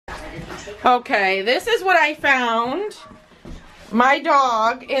Okay, this is what I found. My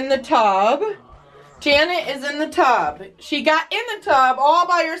dog in the tub. Janet is in the tub. She got in the tub all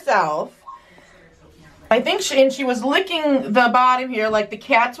by herself. I think she was licking the bottom here like the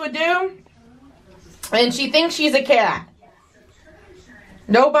cats would do. And she thinks she's a cat.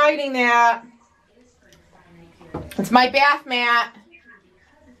 No biting that. It's my bath mat.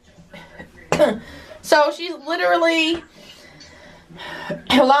 So she's literally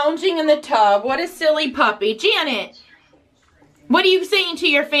lounging in the tub. What a silly puppy. Janet, what are you saying to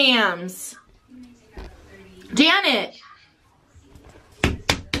your fams? Janet.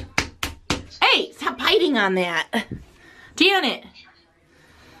 Hey, stop biting on that. Janet.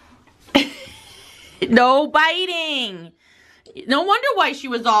 No biting. No wonder why she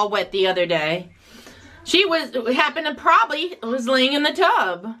was all wet the other day. She was probably laying in the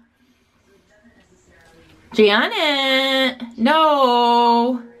tub. Janet,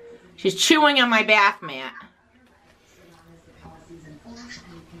 no. She's chewing on my bath mat.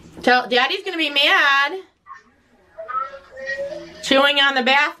 Daddy's gonna be mad. Chewing on the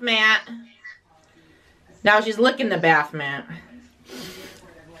bath mat. Now she's licking the bath mat.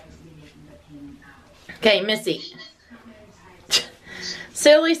 Okay, Missy.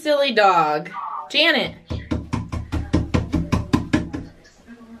 Silly, silly dog. Janet.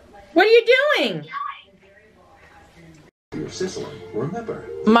 What are you doing? Remember.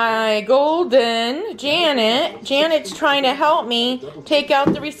 My golden Janet. Janet's trying to help me take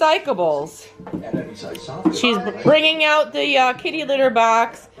out the recyclables. She's bringing out the kitty litter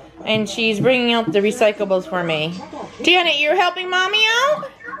box, and she's bringing out the recyclables for me. Janet, you're helping Mommy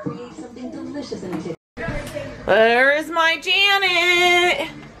out? There's my Janet.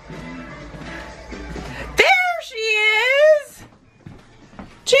 There she is.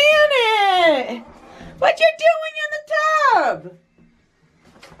 Janet. What you doing in the tub?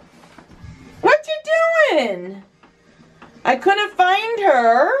 What you doing? I couldn't find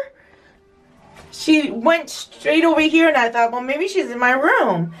her. She went straight over here and I thought, well, maybe she's in my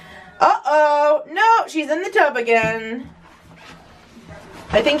room. Uh-oh. No, she's in the tub again.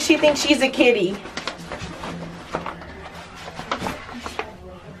 I think she thinks she's a kitty.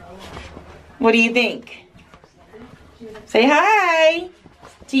 What do you think? Say hi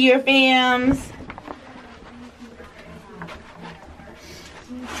to your fams.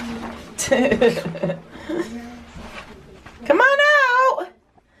 Come on out.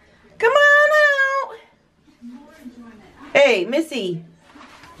 Come on out. Hey, Missy.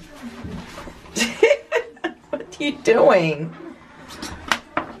 What are you doing?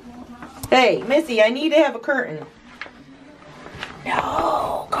 Hey, Missy, I need to have a curtain.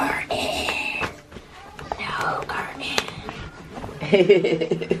 No curtain. No curtain.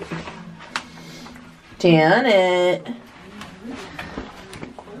 Janet.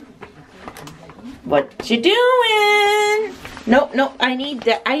 What you doing? Nope, nope, I need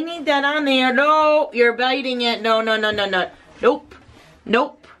that on there. No, you're biting it. No, no, no, no, no. Nope.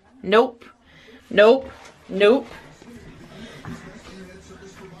 Nope. Nope. Nope. Nope.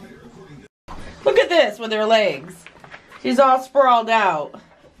 Look at this with her legs. She's all sprawled out.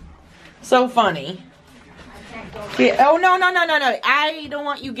 So funny. Oh, no, no, no, no, no. I don't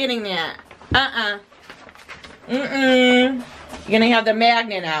want you getting that. Mm-mm. You're gonna have the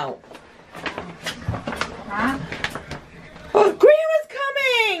magnet out. Huh? Oh, Grandma's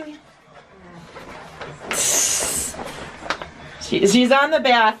coming! She's on the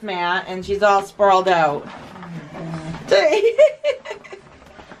bath mat and she's all sprawled out.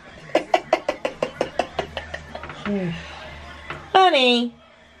 Honey.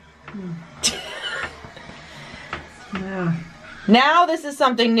 Now this is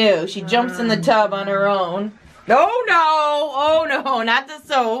something new. She jumps in the tub on her own. No, no. Oh, no. Not the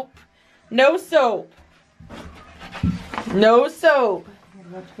soap. No soap. No soap.